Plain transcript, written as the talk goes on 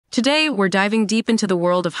Today, we're diving deep into the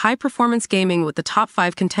world of high-performance gaming with the top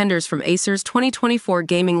 5 contenders from Acer's 2024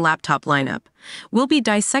 gaming laptop lineup. We'll be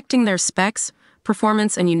dissecting their specs,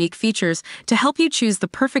 performance, and unique features to help you choose the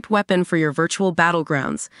perfect weapon for your virtual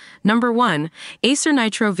battlegrounds. Number 1. Acer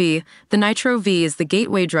Nitro V. The Nitro V is the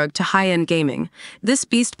gateway drug to high-end gaming. This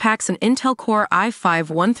beast packs an Intel Core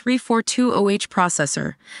i5-13420H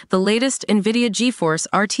processor, the latest NVIDIA GeForce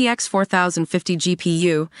RTX 4050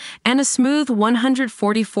 GPU, and a smooth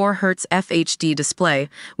 144Hz FHD display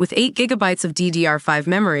with 8GB of DDR5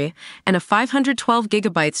 memory and a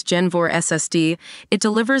 512GB Gen 4 SSD. It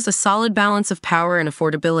delivers a solid balance of power and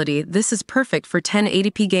affordability. This is perfect for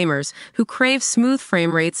 1080p gamers who crave smooth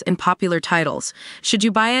frame rates and popular titles. Should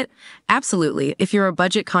you buy it? Absolutely, if you're a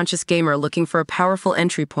budget-conscious gamer looking for a powerful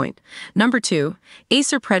entry point. Number 2.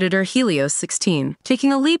 Acer Predator Helios 16.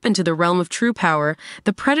 Taking a leap into the realm of true power,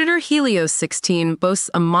 the Predator Helios 16 boasts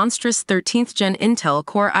a monstrous 13th Gen Intel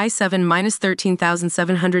Core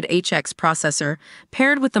i7-13700HX processor,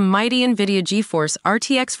 paired with the mighty NVIDIA GeForce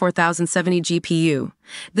RTX 4070 GPU.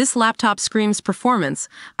 This laptop screams performance,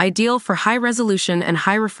 ideal for high-resolution and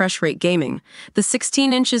high refresh rate gaming. The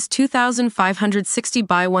 16 inches 2560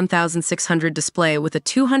 by 1600 display with a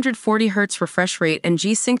 240Hz refresh rate and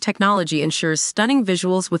G-Sync technology ensures stunning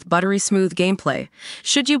visuals with buttery smooth gameplay.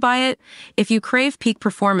 Should you buy it? If you crave peak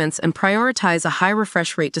performance and prioritize a high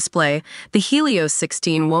refresh rate display, the Helios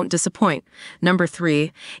 16 won't disappoint. Number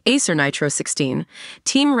 3. Acer Nitro 16.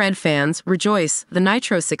 Team Red fans, rejoice! The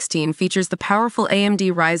Nitro 16 features the powerful AMD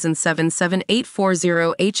Ryzen 7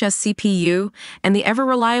 7840HS CPU and the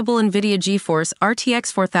ever-reliable NVIDIA GeForce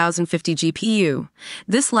RTX 4050 GPU.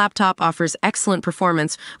 This laptop offers excellent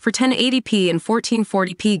performance for 1080p and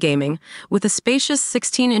 1440p gaming, with a spacious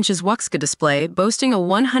 16 inches Wuxka display boasting a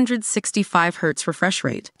 165Hz refresh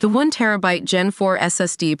rate. The 1TB Gen 4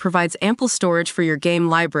 SSD provides ample storage for your game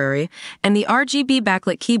library, and the RGB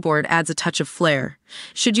backlit keyboard adds a touch of flair.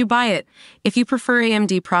 Should you buy it? If you prefer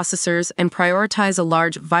AMD processors and prioritize a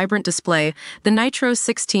large, vibrant display, the Nitro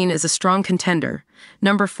 16 is a strong contender.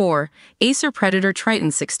 Number 4. Acer Predator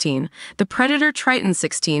Triton 16. The Predator Triton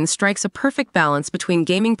 16 strikes a perfect balance between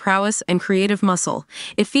gaming prowess and creative muscle.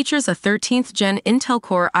 It features a 13th Gen Intel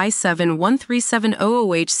Core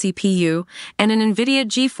i7-13700H CPU and an NVIDIA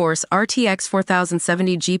GeForce RTX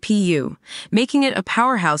 4070 GPU, making it a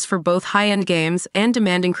powerhouse for both high-end games and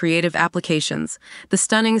demanding creative applications. The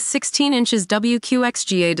stunning 16 inches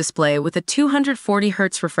WQXGA display with a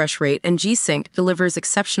 240Hz refresh rate and G-Sync delivers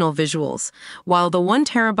exceptional visuals, while the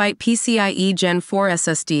 1TB PCIe Gen 4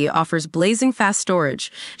 SSD offers blazing fast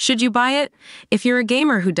storage. Should you buy it? If you're a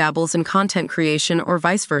gamer who dabbles in content creation or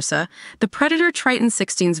vice versa, the Predator Triton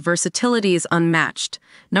 16's versatility is unmatched.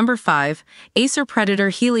 Number 5. Acer Predator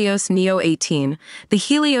Helios Neo 18. The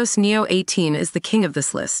Helios Neo 18 is the king of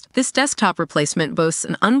this list. This desktop replacement boasts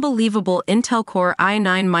an unbelievable Intel Core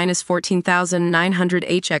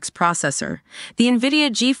i9-14900HX processor, the NVIDIA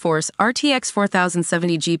GeForce RTX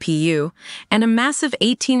 4070 GPU, and a massive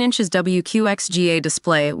 18 inches WQXGA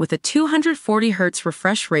display with a 240Hz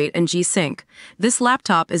refresh rate and G-Sync. This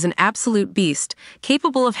laptop is an absolute beast,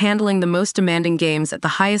 capable of handling the most demanding games at the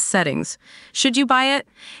highest settings. Should you buy it?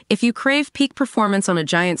 If you crave peak performance on a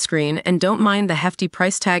giant screen and don't mind the hefty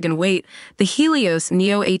price tag and weight, the Helios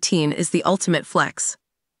Neo 18 is the ultimate flex.